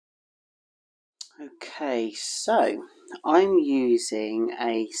Okay, so I'm using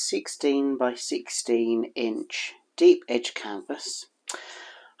a 16 by 16 inch deep edge canvas.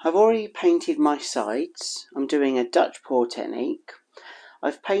 I've already painted my sides. I'm doing a dutchpour technique.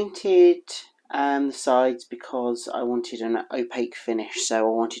 I've painted the sides because I wanted an opaque finish, so I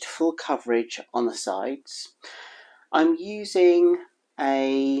wanted full coverage on the sides. I'm using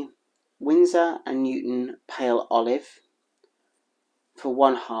a Winsor & Newton pale olive for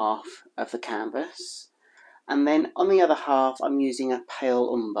one half of the canvas, and then on the other half I'm using a pale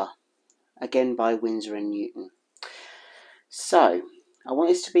umber, again by Winsor & Newton. So I want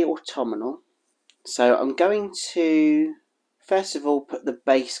this to be autumnal, so I'm going to first of all put the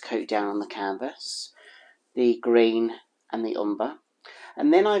base coat down on the canvas, the green and the umber,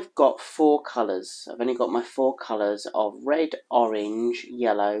 and then I've got four colours. I've only got my four colours of red, orange,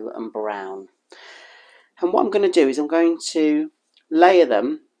 yellow and brown. And what I'm going to do is I'm going to layer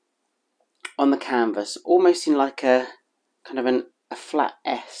them on the canvas almost in like a kind of a flat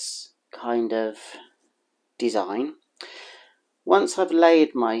S kind of design. Once I've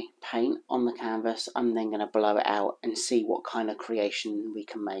layered my paint on the canvas, I'm then going to blow it out and see what kind of creation we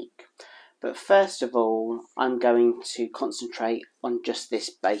can make. But first of all, I'm going to concentrate on just this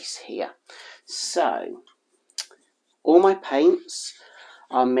base here. So all my paints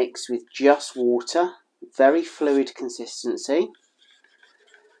are mixed with just water, very fluid consistency.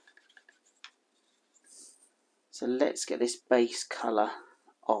 So let's get this base colour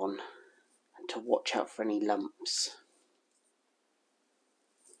on and to watch out for any lumps.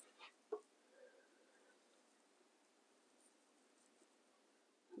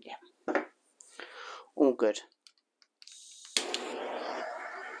 Yeah, all good.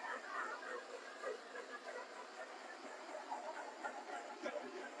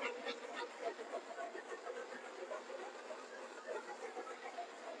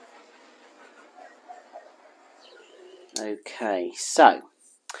 Okay, so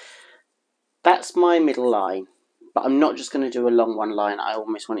that's my middle line, but I'm not just going to do a long one line. I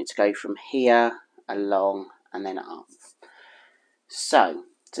almost want it to go from here along and then up. So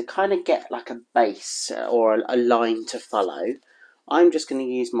to kind of get like a base or a line to follow, I'm just going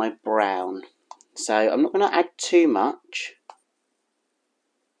to use my brown. So I'm not going to add too much.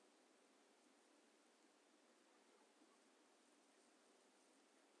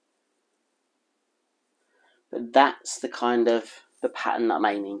 But that's the kind of the pattern that I'm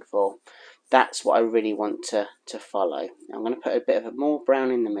aiming for. That's what I really want to follow. Now I'm going to put a bit of more brown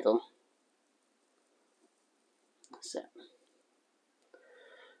in the middle. That's it.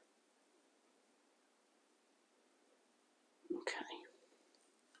 Okay.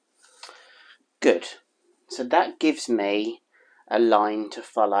 Good. So that gives me a line to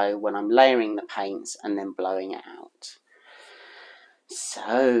follow when I'm layering the paints and then blowing it out.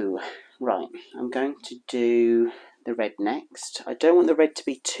 So, right, I'm going to do the red next. I don't want the red to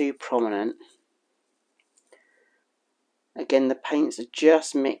be too prominent. Again, the paints are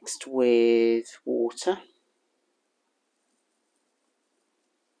just mixed with water.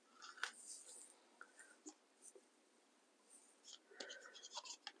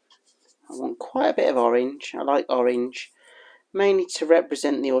 I want quite a bit of orange. I like orange, mainly to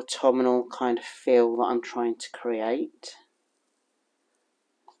represent the autumnal kind of feel that I'm trying to create.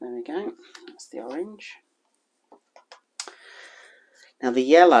 There we go, that's the orange. Now the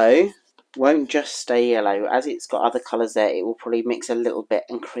yellow won't just stay yellow. As it's got other colours there, it will probably mix a little bit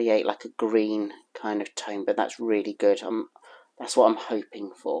and create like a green kind of tone, but that's really good. That's what I'm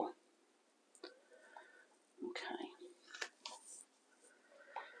hoping for. Okay.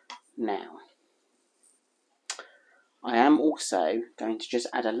 Now, I am also going to just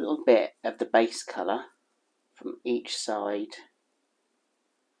add a little bit of the base colour from each side.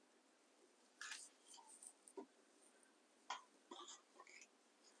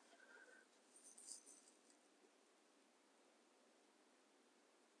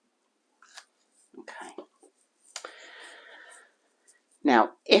 Okay.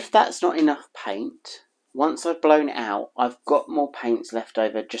 Now, if that's not enough paint, once I've blown it out, I've got more paints left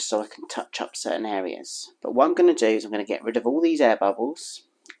over just so I can touch up certain areas. But what I'm going to do is I'm going to get rid of all these air bubbles,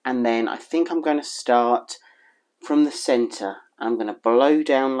 and then I think I'm going to start from the centre. I'm going to blow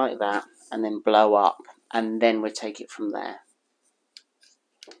down like that and then blow up, and then we'll take it from there.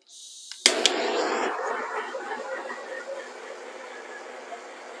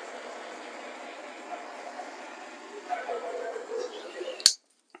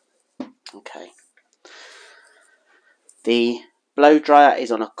 Okay. The blow dryer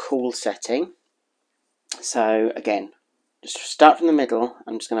is on a cool setting. So again, just start from the middle.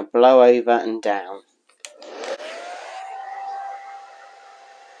 I'm just going to blow over and down.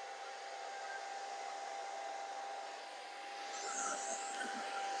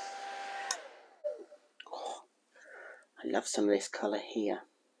 love some of this colour here.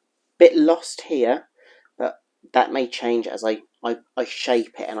 Bit lost here, but that may change as I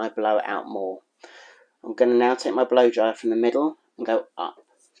shape it and I blow it out more. I'm going to now take my blow dryer from the middle and go up.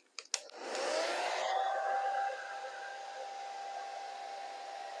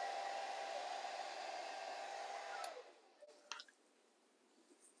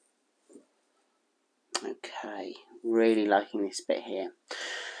 Okay, really liking this bit here.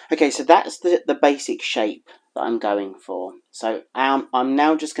 Okay, so that's the basic shape that I'm going for. So I'm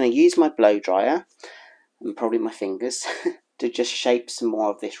now just going to use my blow dryer, and probably my fingers, to just shape some more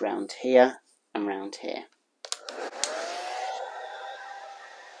of this round here and round here.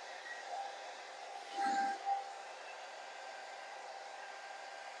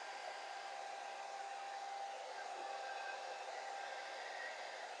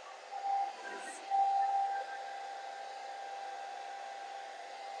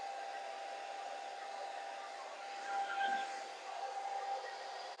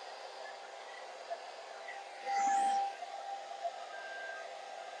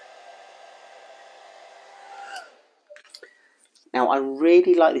 Now I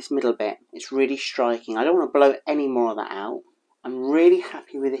really like this middle bit, it's really striking. I don't want to blow any more of that out. I'm really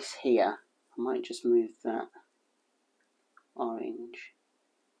happy with this here. I might just move that orange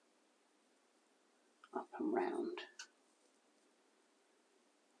up and round.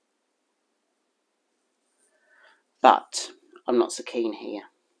 But I'm not so keen here.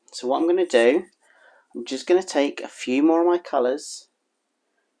 So what I'm going to do, I'm just going to take a few more of my colours,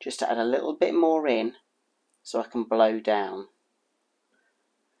 just to add a little bit more in, so I can blow down.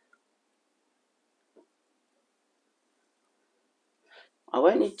 I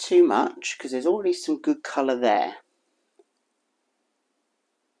won't need too much because there's already some good colour there.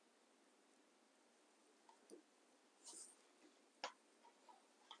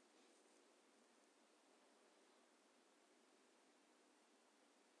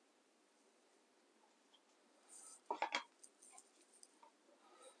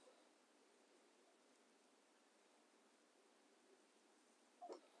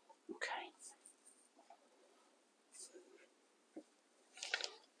 Okay.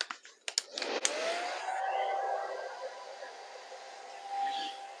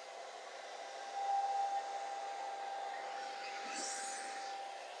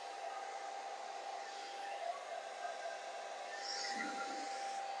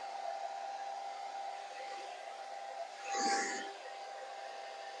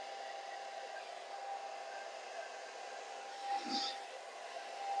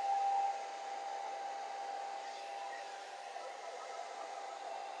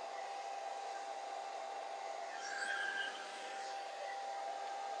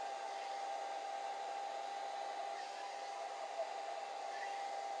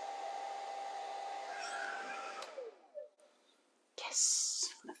 Yes,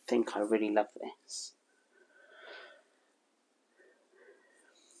 I think I really love this.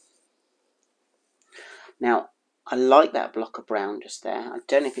 Now, I like that block of brown just there. I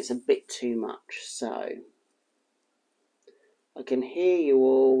don't know if it's a bit too much, so I can hear you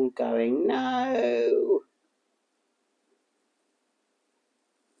all going, no!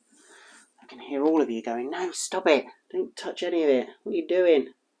 I can hear all of you going, no, stop it! Don't touch any of it. What are you doing?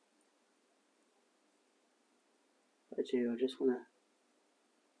 I just want to...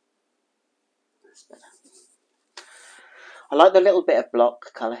 That's better. I like the little bit of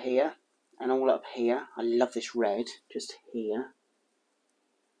block colour here, and all up here. I love this red, just here.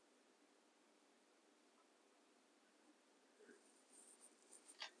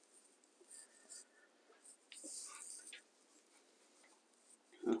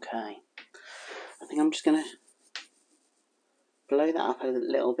 Okay, I think I'm just going to blow that up a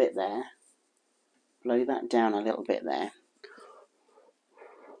little bit there, blow that down a little bit there.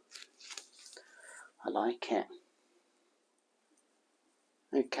 I like it.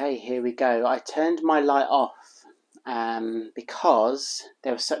 Okay, here we go. I turned my light off because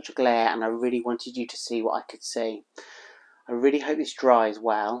there was such a glare and I really wanted you to see what I could see. I really hope this dries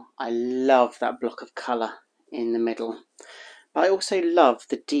well. I love that block of colour in the middle. But I also love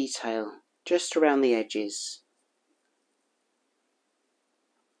the detail just around the edges.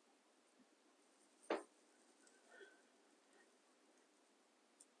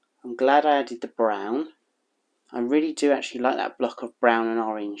 I'm glad I added the brown. I really do actually like that block of brown and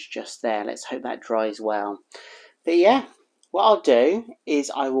orange just there. Let's hope that dries well. But yeah, what I'll do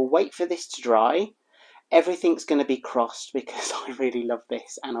is I will wait for this to dry. Everything's going to be crossed because I really love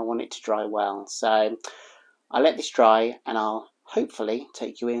this and I want it to dry well. So I'll let this dry and I'll hopefully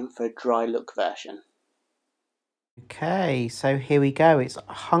take you in for a dry look version. Okay, so here we go. It's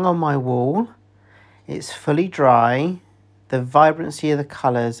hung on my wall. It's fully dry. The vibrancy of the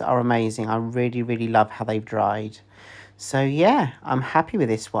colours are amazing. I really, really love how they've dried. So yeah, I'm happy with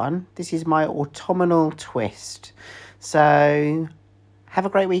this one. This is my autumnal twist. So have a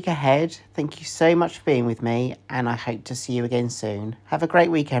great week ahead. Thank you so much for being with me, and I hope to see you again soon. Have a great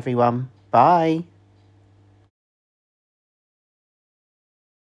week, everyone. Bye.